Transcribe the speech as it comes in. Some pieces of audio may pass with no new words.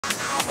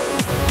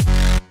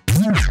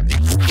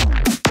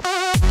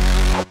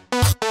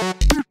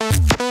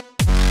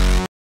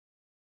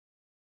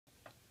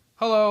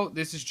Hello,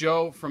 this is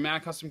Joe from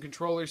Mad Kustom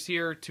Controllers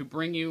here to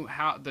bring you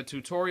the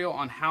tutorial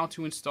on how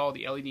to install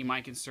the LED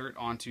mic insert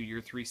onto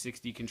your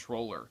 360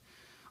 controller.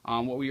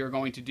 What we are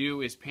going to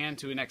do is pan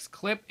to the next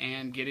clip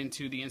and get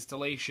into the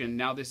installation.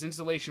 Now this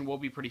installation will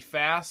be pretty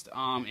fast,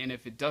 and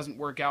if it doesn't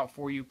work out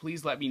for you,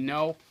 please let me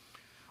know.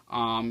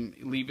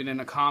 Leave it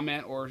in a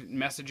comment or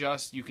message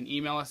us. You can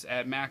email us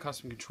at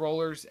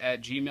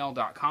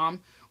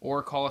madkustomcontrollers@gmail.com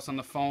or call us on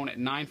the phone at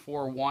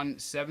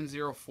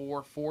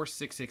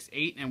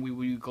 941-704-4668, and we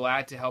will be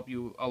glad to help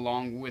you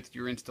along with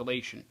your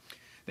installation.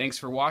 Thanks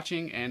for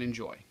watching and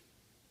enjoy.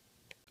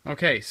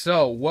 Okay,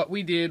 so what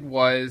we did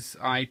was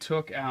I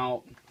took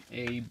out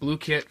a blue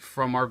kit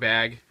from our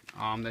bag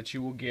that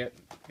you will get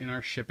in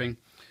our shipping.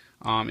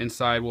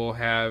 Inside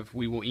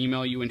we will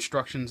email you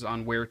instructions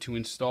on where to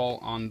install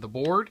on the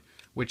board,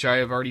 which I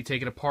have already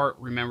taken apart.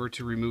 Remember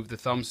to remove the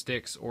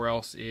thumbsticks or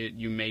else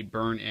you may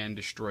burn and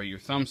destroy your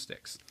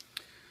thumbsticks.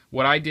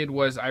 What I did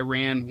was I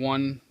ran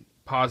one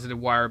positive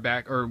wire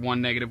back, or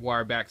one negative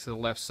wire back to the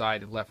left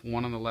side, left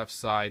one on the left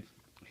side,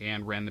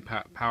 and ran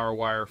the power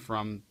wire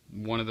from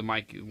one of the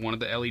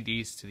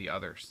LEDs to the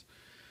others.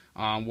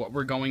 What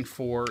we're going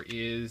for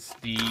is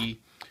the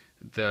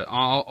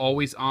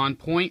always on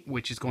point,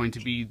 which is going to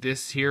be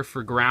this here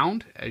for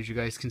ground. As you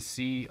guys can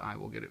see, I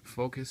will get it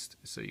focused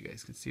so you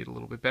guys can see it a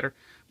little bit better,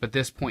 but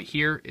this point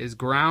here is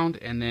ground,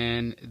 and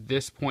then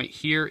this point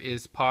here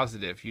is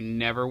positive. You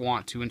never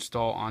want to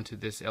install onto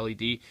this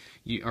LED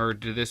or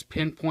to this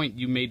pinpoint.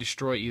 You may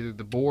destroy either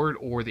the board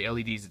or the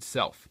LEDs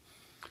itself.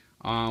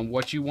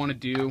 What you want to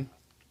do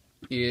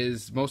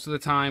is, most of the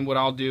time what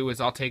I'll do is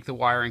I'll take the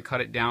wire and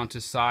cut it down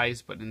to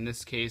size, but in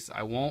this case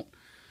I won't.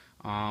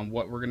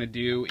 What we're going to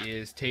do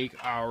is take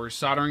our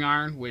soldering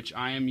iron, which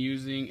I am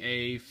using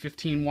a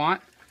 15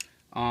 watt,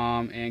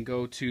 and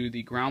go to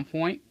the ground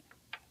point,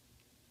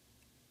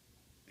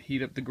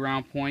 heat up the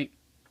ground point,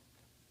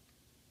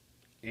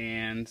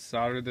 and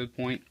solder the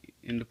point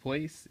into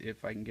place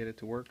if I can get it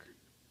to work.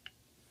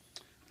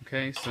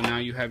 Okay, so now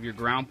you have your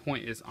ground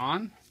point is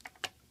on.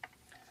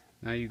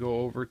 Now you go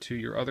over to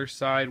your other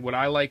side. What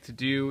I like to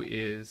do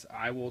is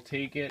I will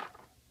take it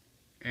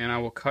and I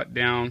will cut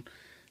down,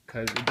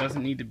 because it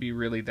doesn't need to be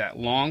really that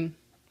long.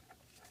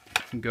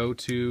 Go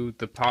to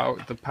the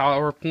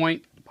power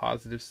point, the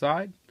positive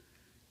side,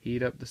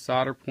 heat up the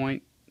solder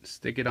point,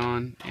 stick it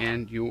on,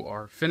 and you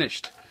are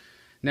finished.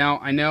 Now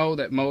I know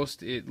that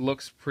it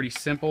looks pretty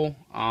simple,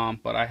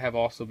 but I have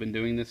also been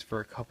doing this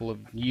for a couple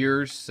of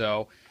years,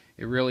 so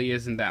it really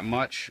isn't that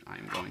much.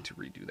 I'm going to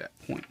redo that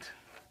point.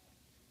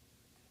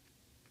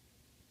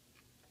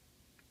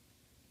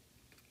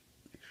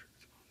 Make sure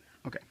it's on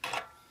there. Okay.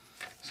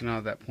 So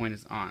now that point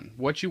is on.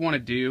 What you want to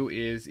do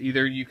is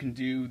either you can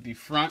do the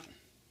front,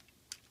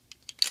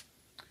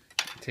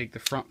 take the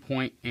front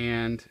point,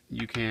 and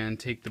you can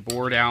take the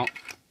board out.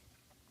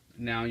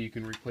 Now you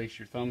can replace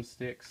your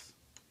thumbsticks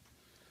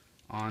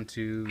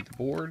onto the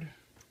board.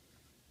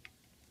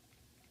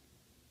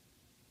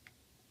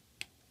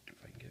 If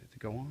I can get it to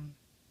go on.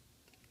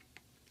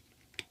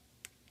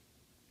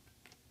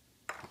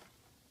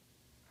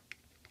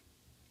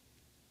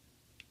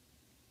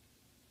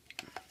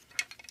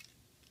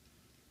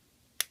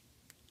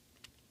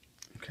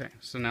 Okay,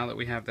 so now that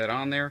we have that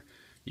on there,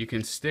 you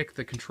can stick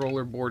the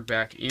controller board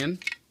back in.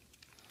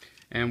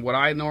 And what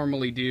I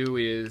normally do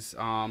is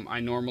I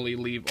normally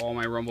leave all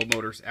my rumble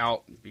motors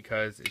out,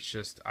 because it's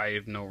just I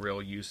have no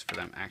real use for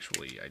them.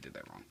 Actually, I did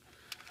that wrong.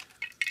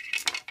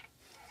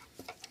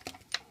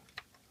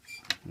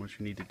 What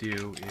you need to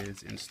do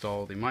is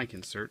install the mic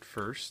insert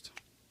first.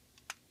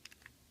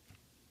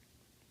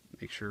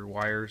 Make sure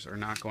wires are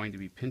not going to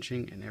be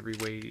pinching in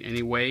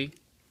any way.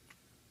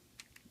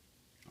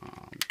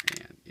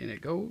 And in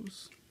it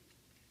goes.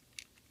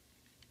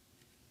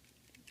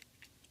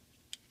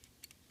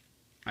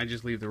 I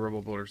just leave the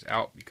rumble motors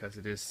out because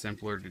it is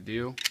simpler to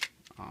do.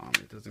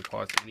 It doesn't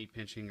cause any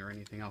pinching or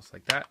anything else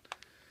like that.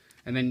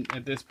 And then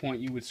at this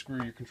point you would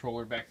screw your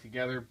controller back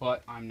together,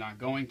 but I'm not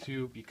going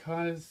to,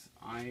 because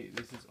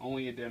this is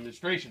only a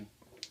demonstration.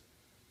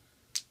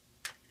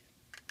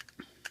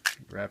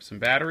 Grab some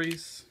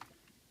batteries,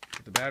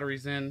 put the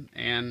batteries in,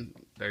 and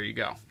there you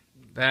go.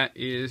 That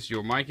is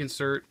your mic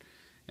insert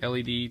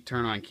LED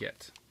turn-on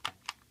kit,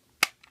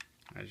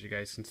 as you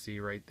guys can see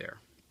right there.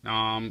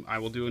 I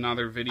will do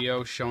another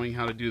video showing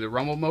how to do the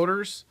rumble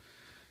motors.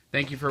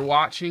 Thank you for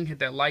watching. Hit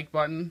that like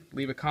button,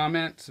 leave a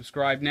comment,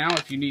 subscribe now.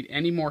 If you need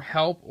any more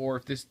help, or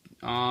if this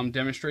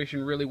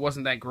demonstration really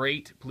wasn't that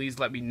great, please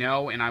let me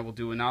know and I will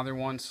do another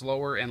one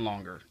slower and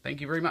longer. Thank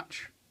you very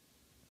much.